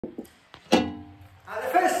The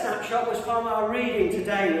first snapshot was from our reading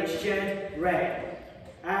today, which Jed read.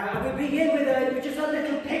 And we begin with just a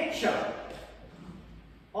little picture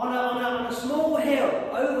on a small hill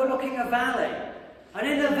overlooking a valley. And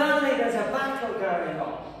in the valley there's a battle going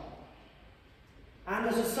on. And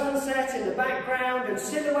there's a sunset in the background, and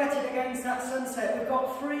silhouetted against that sunset we've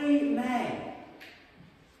got three men.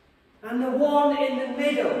 And the one in the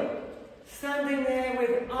middle, standing there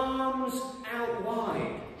with arms out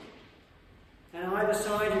wide. And on either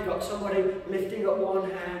side you've got somebody lifting up one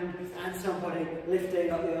hand and somebody lifting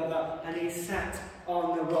up the other, and he's sat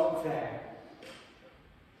on the rock there.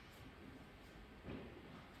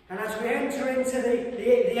 And as we enter into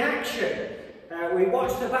the action, we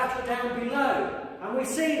watch the battle down below, and we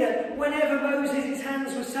see that whenever Moses'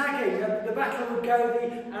 hands were sagging, the battle would go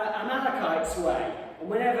the Amalekites' way. And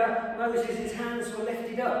whenever Moses' hands were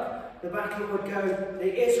lifted up, the battle would go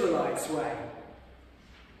the Israelites' way.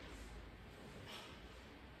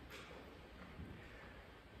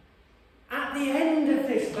 At the end of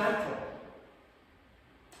this battle,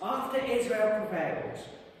 after Israel prevailed,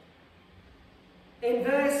 in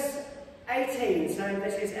verse 18, so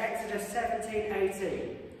this is Exodus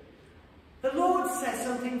 17:18, the Lord says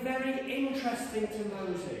something very interesting to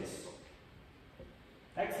Moses.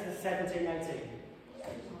 Exodus 17:18.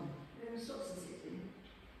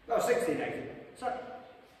 Oh, 16:18. Sorry.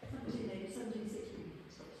 17:16.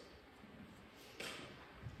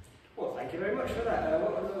 Well, thank you very much for that. I've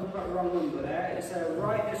got the wrong number there. It's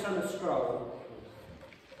write this on a scroll.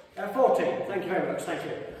 14. Thank you very much. Thank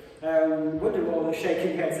you. Wonder all the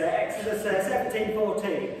shaking heads there. Exodus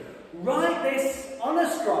 17:14. Write this on a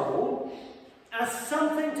scroll as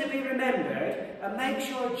something to be remembered, and make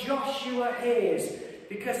sure Joshua hears,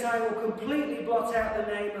 because I will completely blot out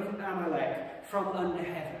the name of Amalek from under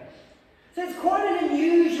heaven. So it's quite an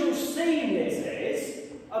unusual scene, this is.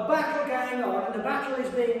 A battle going on, and the battle is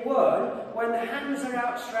being won when the hands are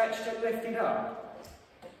outstretched and lifted up.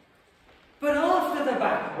 But after the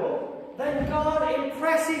battle, then God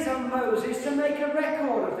impresses on Moses to make a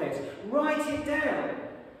record of this. Write it down.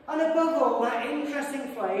 And above all, that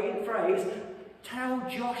interesting phrase, tell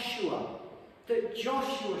Joshua, that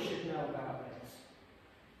Joshua should know about this.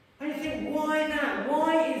 And you think, why that?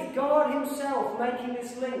 Why is God himself making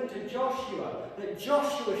this link to Joshua, that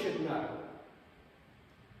Joshua should know?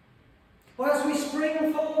 Well, as we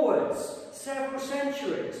spring forwards several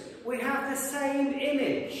centuries, we have the same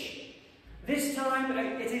image. This time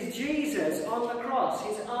it is Jesus on the cross,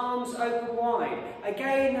 his arms open wide.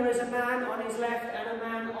 Again there is a man on his left and a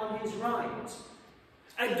man on his right.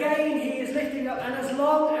 Again he is lifting up, and as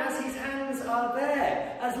long as his hands are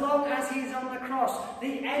there, as long as he is on the cross,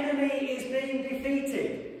 the enemy is being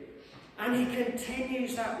defeated. And he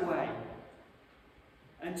continues that way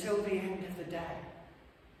until the end of the day.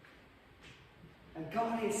 And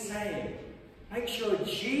God is saying, make sure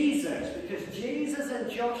Jesus, because Jesus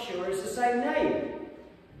and Joshua is the same name.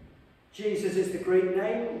 Jesus is the Greek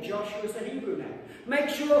name, Joshua is the Hebrew name. Make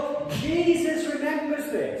sure Jesus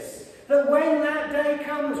remembers this. That when that day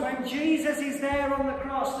comes, when Jesus is there on the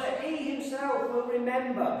cross, that he himself will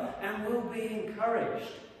remember and will be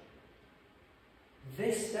encouraged.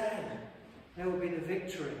 This day, there will be the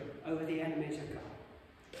victory over the enemies of God.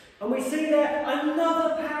 And we see there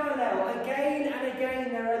another parallel. Again and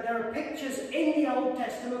again, there are pictures in the Old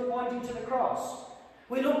Testament pointing to the cross.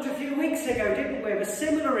 We looked a few weeks ago, didn't we, of a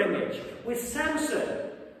similar image with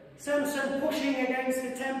Samson. Samson pushing against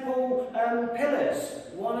the temple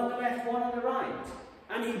pillars, one on the left, one on the right.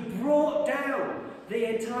 And he brought down the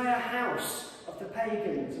entire house of the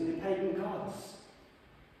pagans and the pagan gods.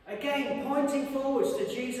 Again, pointing forwards to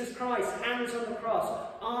Jesus Christ, hands on the cross,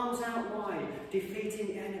 arms out wide,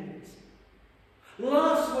 defeating enemies.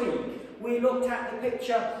 Last week, we looked at the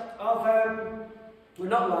picture of, well,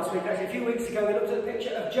 not last week, actually, a few weeks ago, we looked at the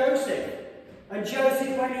picture of Joseph. And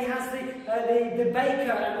Joseph, when he has the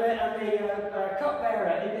baker and the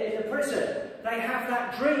cupbearer in the prison, they have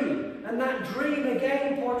that dream. And that dream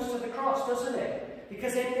again points to the cross, doesn't it?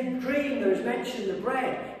 Because in the dream there is mentioned the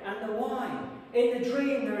bread and the wine. In the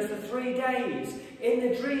dream there is the 3 days. In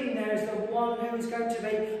the dream there is the one who is going to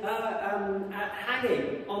be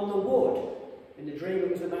hanging on the wood. In the dream it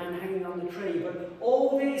was the man hanging on the tree. But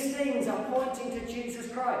all these things are pointing to Jesus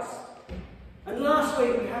Christ. And last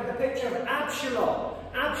week we had the picture of Absalom.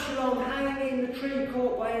 Absalom hanging in the tree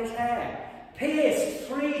caught by his hair. Pierced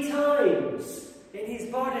 3 times in his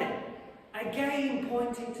body. Again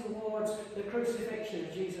pointing towards the crucifixion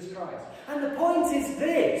of Jesus Christ. And the point is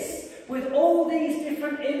this. With all these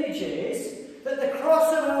different images, that the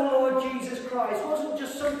cross of our Lord Jesus Christ wasn't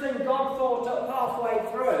just something God thought up halfway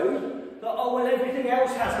through, that, oh, well, everything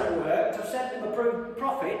else hasn't worked. I've sent them approved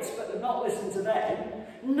prophets, but they've not listened to them.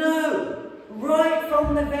 No. Right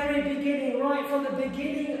from the very beginning, right from the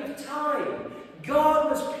beginning of time,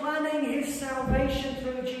 God was planning his salvation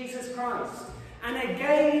through Jesus Christ. And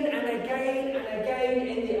again and again and again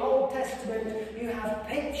in the Old Testament, you have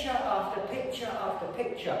picture after picture after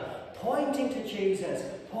picture pointing to Jesus,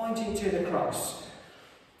 pointing to the cross.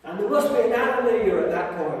 And there must be an hallelujah at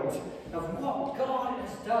that point of what God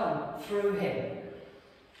has done through him.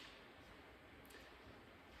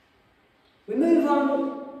 We move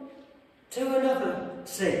on to another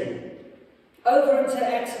scene. Over into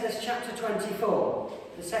Exodus chapter 24,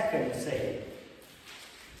 the second scene.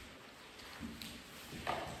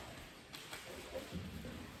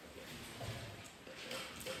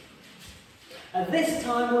 And this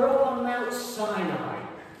time we're up on Mount Sinai.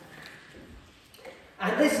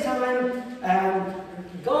 And this time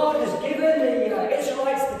God has given the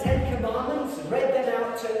Israelites the Ten Commandments, read them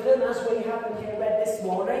out to them as we have here read this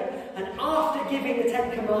morning. And after giving the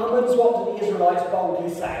Ten Commandments, what do the Israelites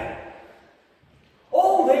boldly say?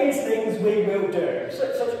 All these things we will do.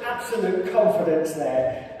 Such absolute confidence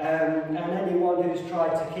there. And anyone who's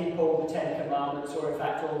tried to keep all the Ten Commandments, or in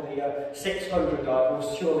fact all the 600 odd,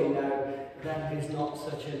 will surely know that is not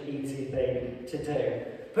such an easy thing to do.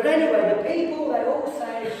 But anyway, the people, they all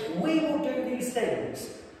say, we will do these things.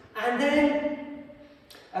 And then,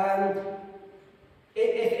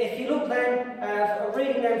 if you look then,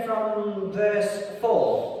 reading then from verse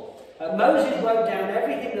 4, Moses wrote down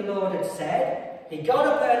everything the Lord had said. He got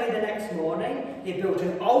up early the next morning. He built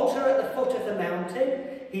an altar at the foot of the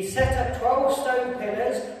mountain. He set up 12 stone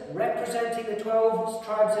pillars representing the 12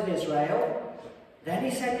 tribes of Israel. Then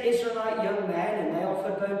he sent Israelite young men, and they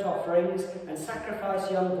offered burnt offerings and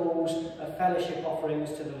sacrificed young bulls of fellowship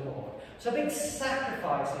offerings to the Lord. So a big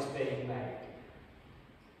sacrifice is being made.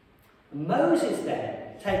 Moses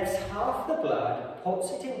then takes half the blood,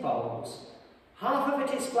 puts it in bowls, half of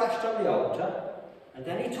it is splashed on the altar, and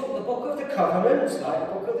then he took the book of the covenant, like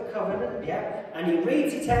the book of the covenant, yeah, and he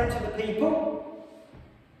reads it out to the people.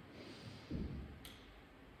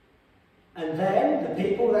 And then the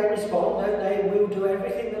people, they respond, don't they? We'll do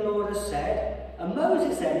everything the Lord has said. And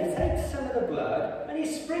Moses then, he takes some of the blood and he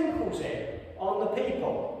sprinkles it on the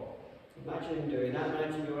people. Imagine him doing that.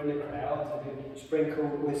 Imagine you're in a crowd to be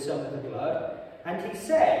sprinkled with some of the blood. And he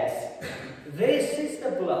says, this is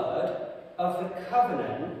the blood of the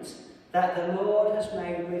covenant that the Lord has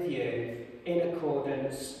made with you in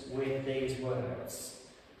accordance with these words.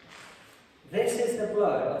 This is the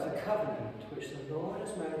blood of the covenant which the Lord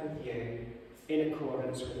has made with you in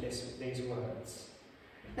accordance with these words.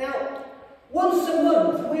 Now, once a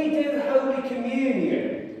month we do Holy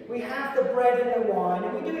Communion. We have the bread and the wine,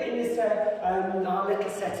 and we do it in this our little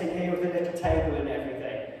setting here with a little table and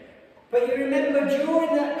everything. But you remember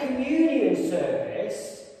during that communion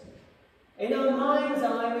service, in our mind's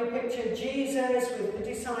eye we picture Jesus with the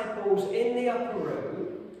disciples in the upper room.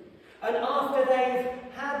 And after they've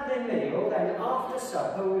had their meal, then after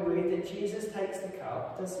supper, we read that Jesus takes the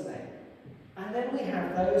cup, doesn't he? And then we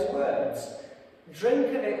have those words. Drink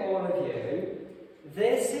of it, all of you.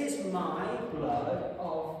 This is my blood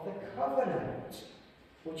of the covenant,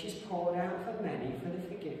 which is poured out for many for the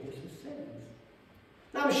forgiveness of sins.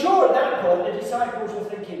 Now, I'm sure at that point the disciples were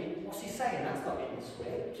thinking, what's he saying? That's not in the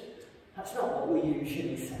script. That's not what we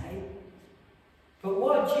usually say. But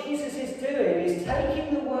what Jesus is doing is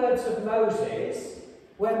taking the words of Moses,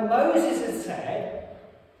 where Moses had said,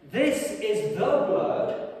 this is the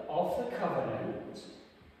blood of the covenant.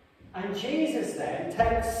 And Jesus then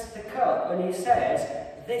takes the cup and he says,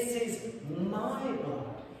 this is my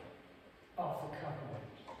blood of the covenant.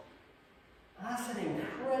 That's an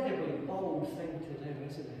incredibly bold thing to do,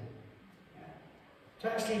 isn't it?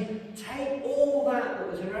 To actually take all that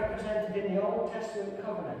was represented in the Old Testament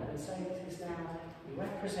covenant and say it is now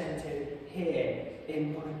represented here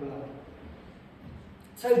in my blood.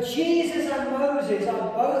 So Jesus and Moses are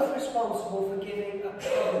both responsible for giving a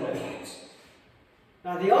covenant.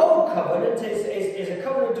 Now the old covenant is a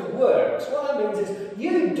covenant of works. What that means is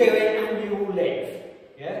you do it and you will live.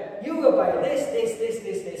 Yeah? You obey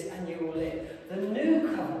this, and you will live. The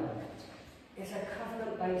new covenant is a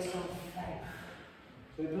covenant based on faith.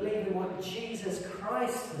 We believe in what Jesus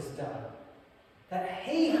Christ has done. That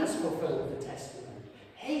he has fulfilled the testament.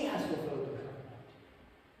 He has fulfilled the covenant.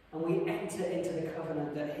 And we enter into the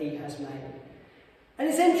covenant that he has made. And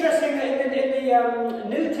it's interesting that in the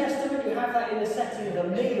New Testament you have that in the setting of a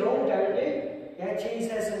meal, don't you? Yeah,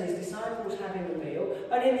 Jesus and his disciples having a meal.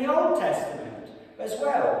 And in the Old Testament as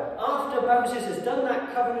well, after Moses has done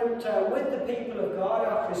that covenant with the people of God,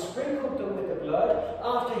 after he's sprinkled them with the blood,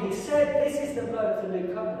 after he said, this is the blood of the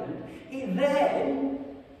new covenant, he then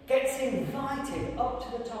gets invited up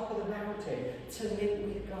to the top of the mountain to meet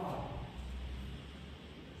with God.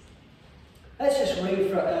 Let's just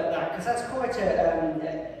read that, because that's quite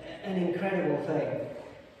an incredible thing.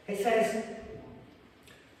 It says,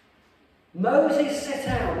 Moses set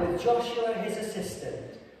out with Joshua his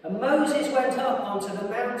assistant, and Moses went up onto the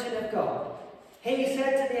mountain of God. He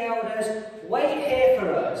said to the elders, wait here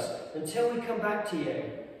for us until we come back to you.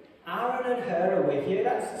 Aaron and Hur are with you.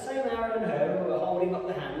 That's the same Aaron and Hur who were holding up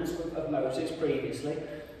the hands of Moses previously.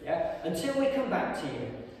 Yeah? Until we come back to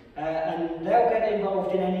you. And they'll get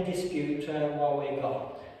involved in any dispute while we're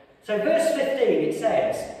gone. So verse 15 it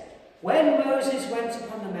says, when Moses went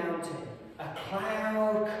upon the mountain, a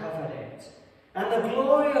cloud covered it, and the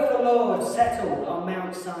glory of the Lord settled on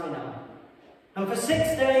Mount Sinai. And for 6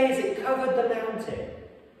 days it covered the mountain.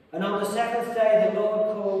 And on the 7th day the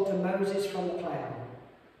Lord called to Moses from the cloud.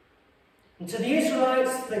 And to the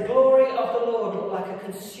Israelites the glory of the Lord looked like a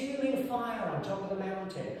consuming fire on top of the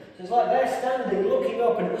mountain. So it's like they're standing looking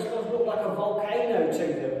up and it must look like a volcano to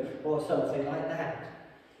them or something like that.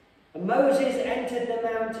 And Moses entered the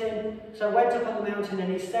mountain, so went up on the mountain,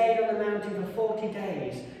 and he stayed on the mountain for 40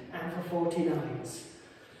 days and for 40 nights.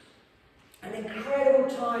 An incredible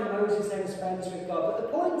time Moses then spends with God. But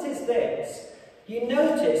the point is this, you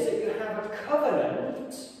notice that you have a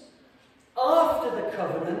covenant. After the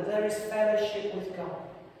covenant, there is fellowship with God.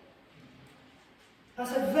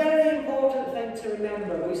 That's a very important thing to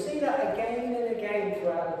remember. We see that again and again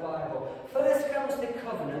throughout the Bible. First comes the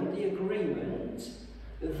covenant, the agreement,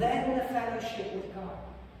 then the fellowship with God.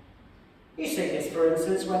 You see this, for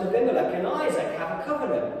instance, when Abimelech and Isaac have a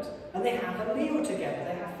covenant, and they have a meal together,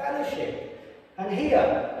 they have fellowship. And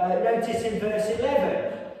here, notice in verse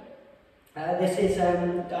 11, this is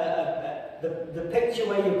the picture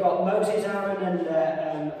where you've got Moses, Aaron and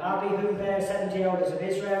Abihu there, 70 elders of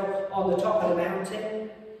Israel, on the top of the mountain.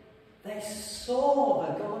 They saw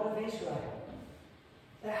the God of Israel.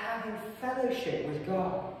 They're having fellowship with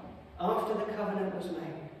God after the covenant was made.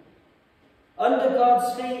 Under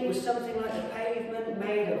God's feet was something like a pavement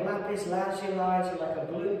made of lapis lazuli, like a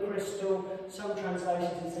blue crystal. Some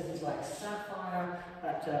translations says it's like sapphire,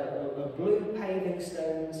 blue paving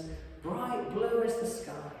stones, bright blue as the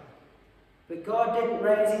sky. But God didn't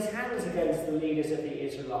raise his hands against the leaders of the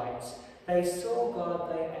Israelites. They saw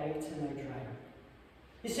God, they ate and they drank.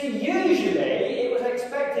 You see, usually it was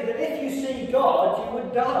expected that if you see God, you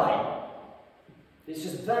would die. It's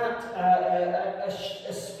just that,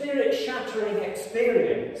 a spirit-shattering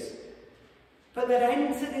experience. But they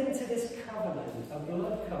entered into this covenant, a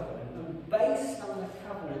blood covenant, and based on the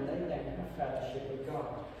covenant, they then have fellowship with God.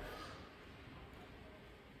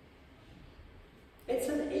 It's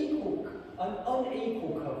an unequal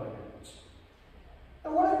covenant.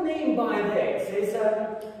 And what I mean by this is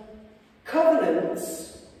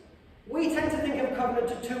covenants, we tend to think of a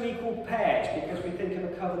covenant of two equal pairs because we think of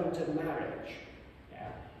a covenant of marriage. Yeah.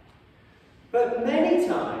 But many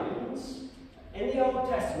times in the Old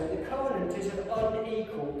Testament, the covenant is of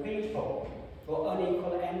unequal people or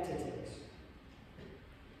unequal entities.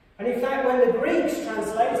 And in fact, when the Greeks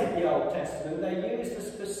translated the Old Testament, they used a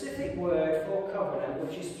specific word for covenant,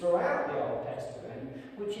 which is throughout the Old Testament,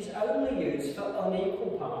 which is only used for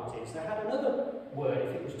unequal parties. They had another word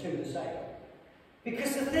if it was two the same.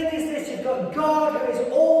 Because the thing is this, you've got God who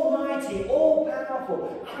is almighty,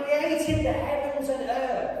 all-powerful, created the heavens and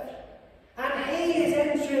earth. And he is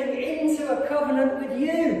entering into a covenant with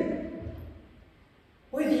you.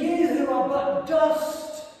 With you who are but dust.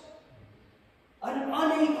 An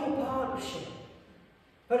unequal partnership.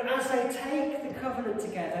 But as they take the covenant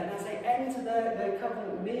together, and as they enter their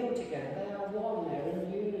covenant meal together, they are one, they're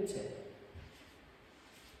in unity.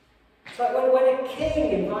 It's like when a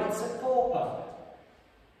king invites a pauper,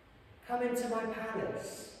 come into my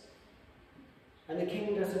palace. And the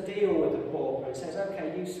king does a deal with the pauper and says,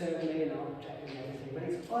 okay, you serve me and I'll protect you and everything. But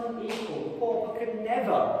it's unequal. The pauper can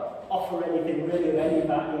never offer anything really of any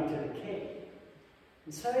value to the king.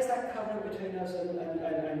 And so is that covenant between us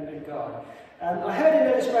and God. I heard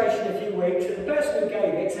an illustration a few weeks, and the person who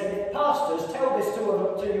gave it said, pastors, tell this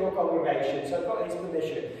to your congregation, so I've got his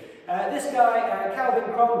permission. This guy,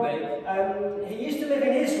 Calvin Crombie, he used to live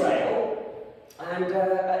in Israel, and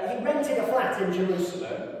he rented a flat in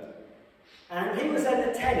Jerusalem, and he was then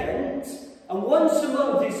the tenant, and once a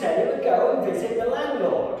month, he said, he would go and visit the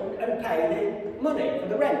landlord and pay the money for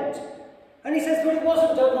the rent. And he says, well, it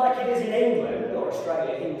wasn't done like it is in England or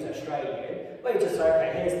Australia. He was Australian. Well, he just said,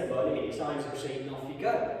 okay, here's the money, he signs a receipt and off you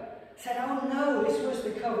go. He said, oh no, this was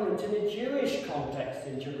the covenant in a Jewish context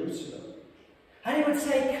in Jerusalem. And he would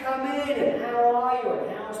say, come in, and how are you,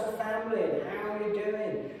 and how's the family, and how are you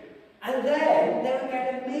doing? And then they would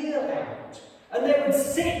get a meal out. And they would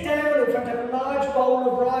sit down in front of a large bowl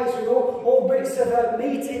of rice with all bits of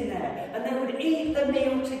meat in there. And they would eat the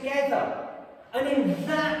meal together. And in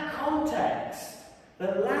that context, the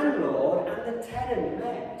landlord and the tenant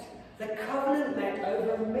met. The covenant met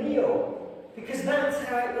over a meal. Because that's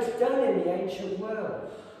how it was done in the ancient world.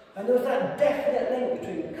 And there was that definite link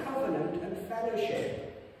between covenant and fellowship.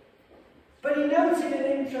 But he noted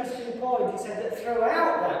an interesting point. He said that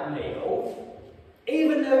throughout that meal,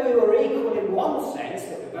 even though we were equal in one sense,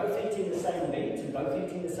 that we're both eating the same meat and both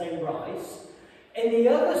eating the same rice, in the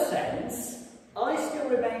other sense, I still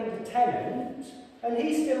remained a tenant and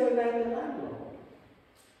he still remained the landlord.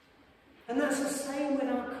 And that's the same with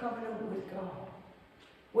our covenant with God.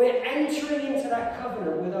 We're entering into that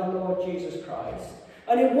covenant with our Lord Jesus Christ.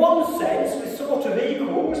 And in one sense, we're sort of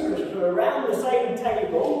equals because we're around the same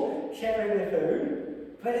table, sharing the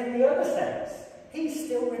food. But in the other sense, he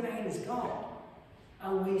still remains God.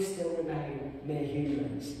 And we still remain mere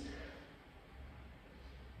humans.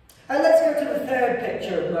 And let's go to the third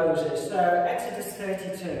picture of Moses, Exodus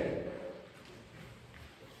 32.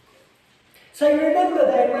 So you remember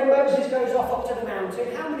then when Moses goes off up to the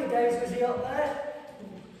mountain, how many days was he up there?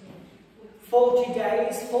 40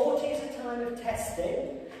 days. 40 is a time of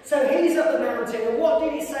testing. So he's up the mountain, and what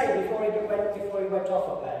did he say before he went off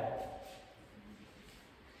up there?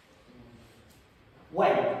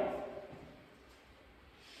 Wait.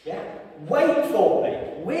 Yeah? Wait for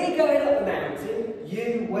me. We're going up the mountain,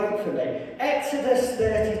 you wait for me. Exodus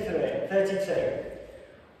 32.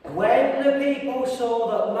 When the people saw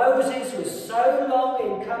that Moses was so long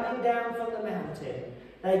in coming down from the mountain,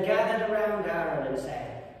 they gathered around Aaron and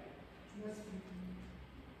said,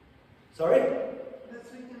 sorry? That's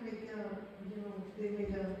when they made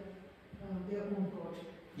their own God.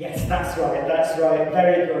 Yes, that's right,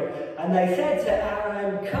 very good. And they said to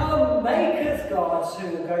Aaron, come, make us gods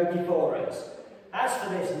who will go before us. As for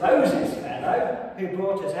this Moses fellow who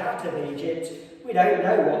brought us out of Egypt, we don't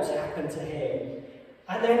know what's happened to him.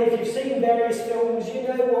 And then if you've seen various films, you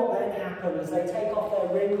know what then happens. They take off their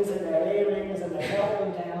rings and their earrings and they melt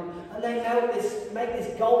them down, and they make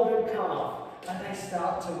this golden calf, and they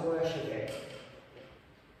start to worship it.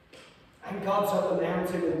 And God's up the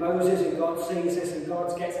mountain with Moses, and God sees this, and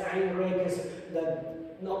God gets angry because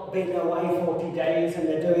they've not been away 40 days, and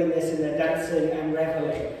they're doing this, and they're dancing and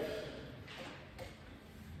reveling.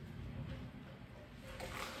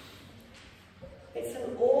 It's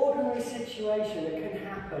an ordinary situation that can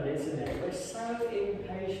happen, isn't it? We're so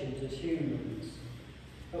impatient as humans.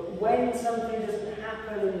 But when something doesn't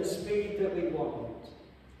happen in the speed that we want,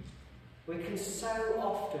 we can so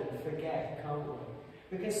often forget, can't we?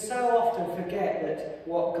 We can so often forget that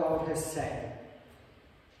what God has said.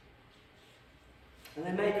 And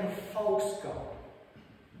they make a false God.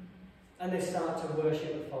 And they start to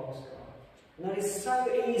worship a false God. And that is so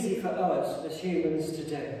easy for us as humans to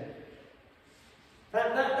do.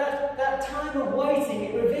 That time of waiting,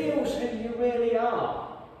 it reveals who you really are.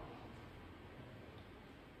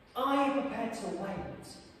 Are you prepared to wait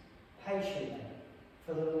patiently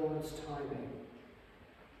for the Lord's timing?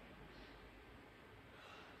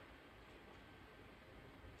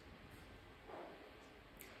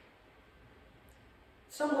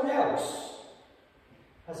 Someone else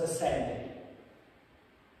has ascended.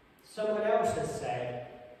 Someone else has said,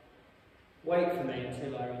 wait for me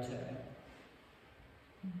until I return.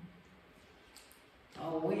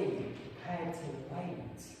 Are we prepared to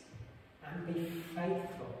wait and be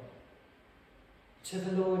faithful to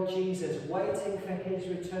the Lord Jesus, waiting for his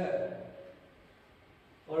return?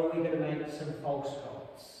 Or are we going to make some false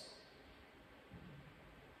gods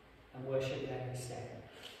and worship them instead?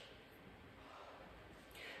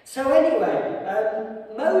 So anyway,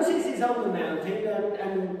 Moses is on the mountain,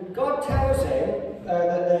 and God tells him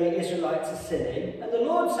that the Israelites are sinning. And the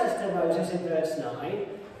Lord says to Moses in verse 9,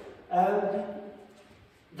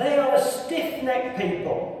 they are a stiff-necked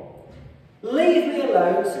people. Leave me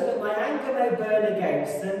alone so that my anger may burn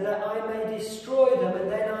against them, that I may destroy them,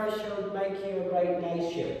 and then I shall make you a great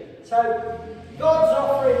nation. So God's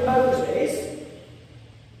offering Moses,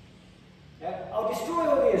 I'll destroy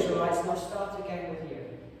all the Israelites and I'll start again with you.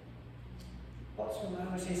 What's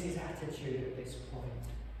Moses' attitude at this point?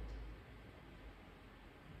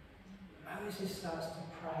 Moses starts to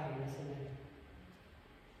pray, doesn't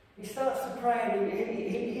he? He starts to pray, and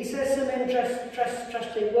he says some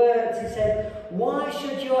interesting words. He said, why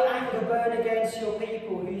should your anger burn against your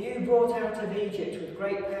people, who you brought out of Egypt with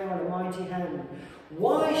great power and a mighty hand?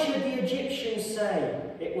 Why should the Egyptians say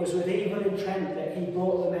it was with evil intent that he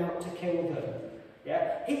brought them out to kill them?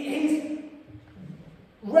 Yeah? He's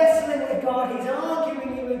wrestling with God, he's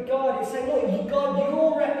arguing with God, he's saying, look, God,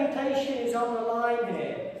 your reputation is on the line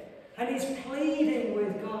here. And he's pleading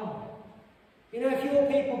with God. You know, if your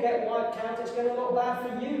people get wiped out, it's going to look bad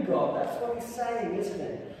for you, God. That's what he's saying, isn't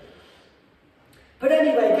it? But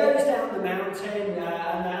anyway, he goes down the mountain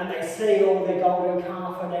and they see all the golden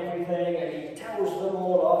calf and everything, and he tells them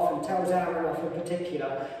all off and tells Aaron off in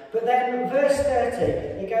particular. But then verse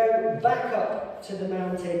 30, you go back up to the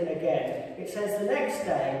mountain again. It says the next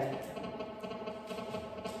day,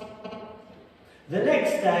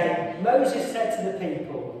 Moses said to the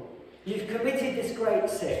people, you've committed this great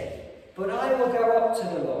sin, but I will go up to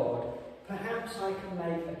the Lord. Perhaps I can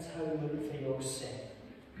make atonement for your sin.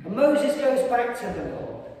 And Moses goes back to the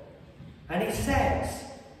Lord, and he says,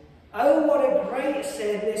 oh, what a great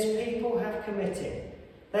sin this people have committed.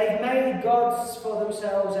 They've made gods for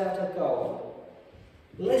themselves out of gold.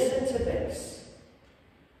 Listen to this,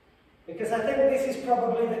 because I think this is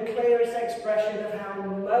probably the clearest expression of how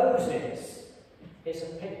Moses is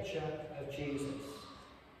a picture of Jesus.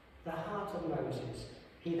 The heart of Moses.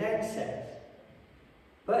 He then says,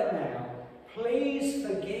 but now, please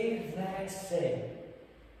forgive their sin.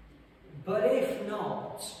 But if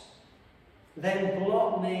not, then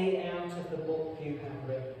blot me out of the book you have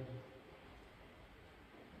written.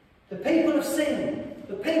 The people have sinned.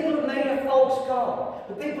 The people have made a false god.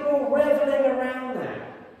 The people are all reveling around that.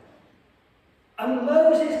 And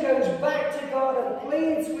Moses goes back to God and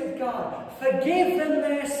pleads with God, forgive them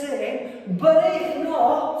their sin, but if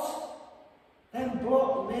not, then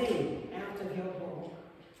blot me out of your book.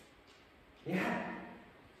 Yeah.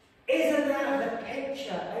 Isn't that the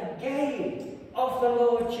picture again of the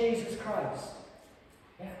Lord Jesus Christ?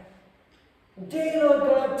 Yeah. Dear Lord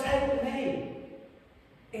God, take me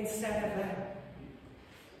instead of them.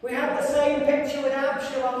 We had the same picture with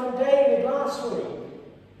Absalom and David last week.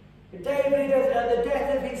 David, at the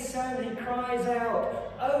death of his son, he cries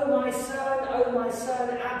out, oh my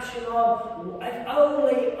son, Absalom, if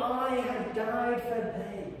only I had died for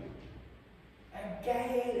thee.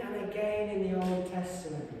 Again and again in the Old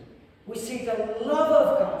Testament, we see the love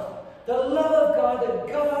of God that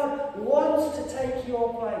God wants to take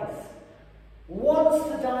your place, wants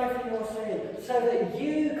to die for your sin, so that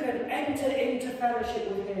you can enter into fellowship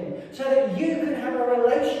with him, so that you can have a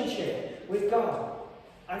relationship with God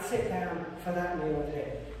and sit down for that meal with him.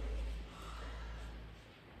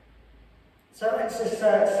 So let's just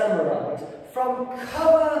summarise. From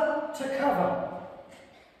cover to cover,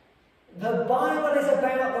 the Bible is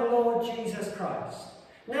about the Lord Jesus Christ.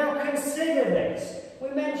 Now consider this. We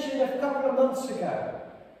mentioned a couple of months ago,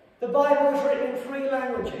 the Bible was written in 3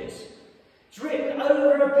 languages. It's written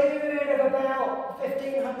over a period of about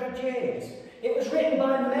 1,500 years. It was written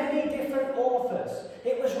by many different authors.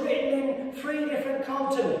 It was written in 3 different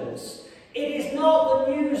continents. It is not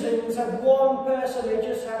the musings of one person who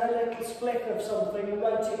just had a little split of something and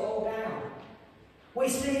wrote it all down. We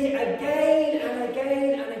see again and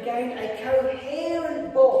again and again a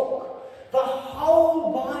coherent book. The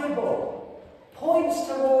whole Bible points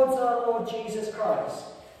towards our Lord Jesus Christ.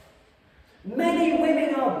 Many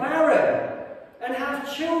women are barren and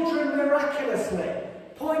have children miraculously,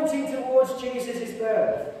 pointing towards Jesus'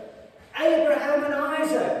 birth. Abraham and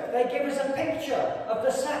Isaac, they give us a picture of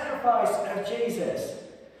the sacrifice of Jesus.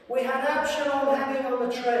 We had Absalom hanging on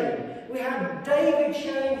the tree. We had David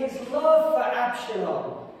showing his love for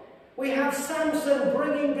Absalom. We have Samson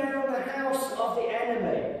bringing down the house of the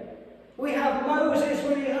enemy. We have Moses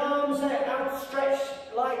with his arms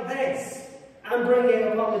outstretched like this and bringing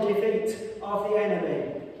upon the defeat of the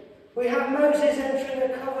enemy. We have Moses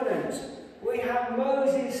entering the covenant. We have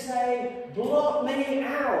Moses saying, blot me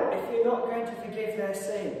out if you're not going to forgive their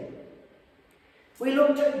sin. We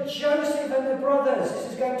looked at Joseph and the brothers.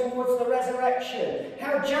 This is going towards the resurrection.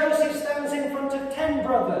 How Joseph stands in front of 10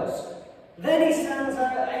 brothers. Then he stands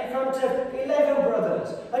in front of 11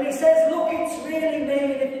 brothers. And he says, look, it's really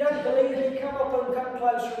me. And if you don't believe me, come up and come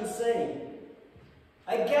closer and see.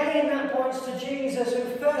 Again, that points to Jesus, who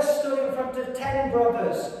first stood in front of 10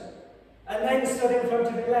 brothers. And then stood in front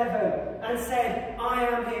of 11 and said, I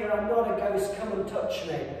am here, I'm not a ghost, come and touch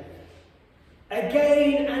me.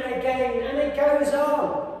 Again and again, and it goes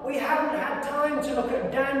on. We haven't had time to look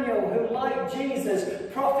at Daniel, who, like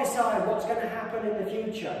Jesus, prophesied what's going to happen in the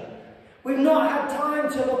future. We've not had time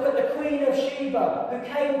to look at the Queen of Sheba,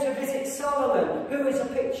 who came to visit Solomon, who is a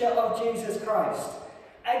picture of Jesus Christ.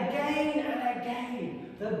 Again and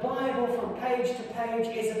again, the Bible from page to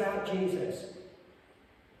page is about Jesus.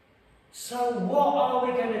 So what are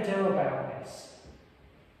we going to do about this?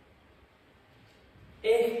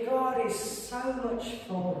 If God is so much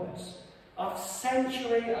for us, Of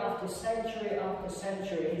century after century after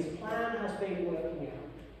century, his plan has been working out.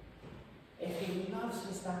 If he loves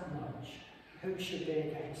us that much, who should be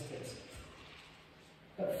against it?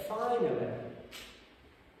 But finally,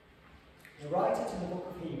 the writer to the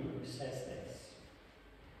book of Hebrews says this: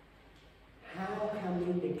 how can we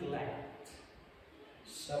neglect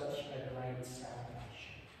such a great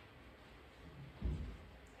salvation?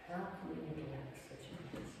 How can we neglect such a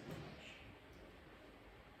great salvation?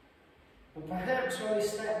 And perhaps when we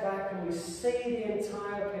step back and we see the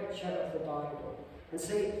entire picture of the Bible and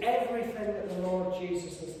see everything that the Lord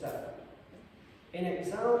Jesus has done, in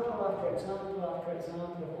example after example after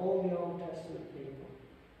example of all the Old Testament people,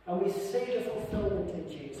 and we see the fulfillment in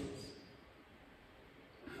Jesus,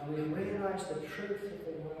 and we realise the truth of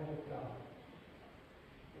the Word of God,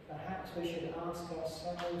 perhaps we should ask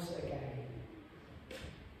ourselves again,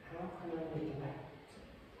 how can I neglect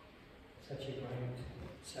such a great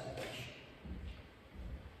salvation?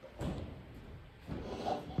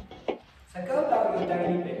 So go about your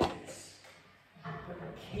daily business, but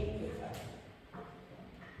keep the faith.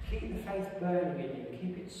 Keep the faith burning in you,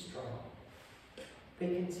 keep it strong. Be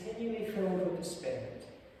continually filled with the Spirit.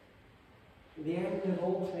 The end of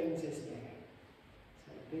all things is near.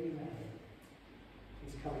 So be ready.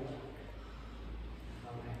 He's coming back.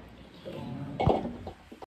 Amen.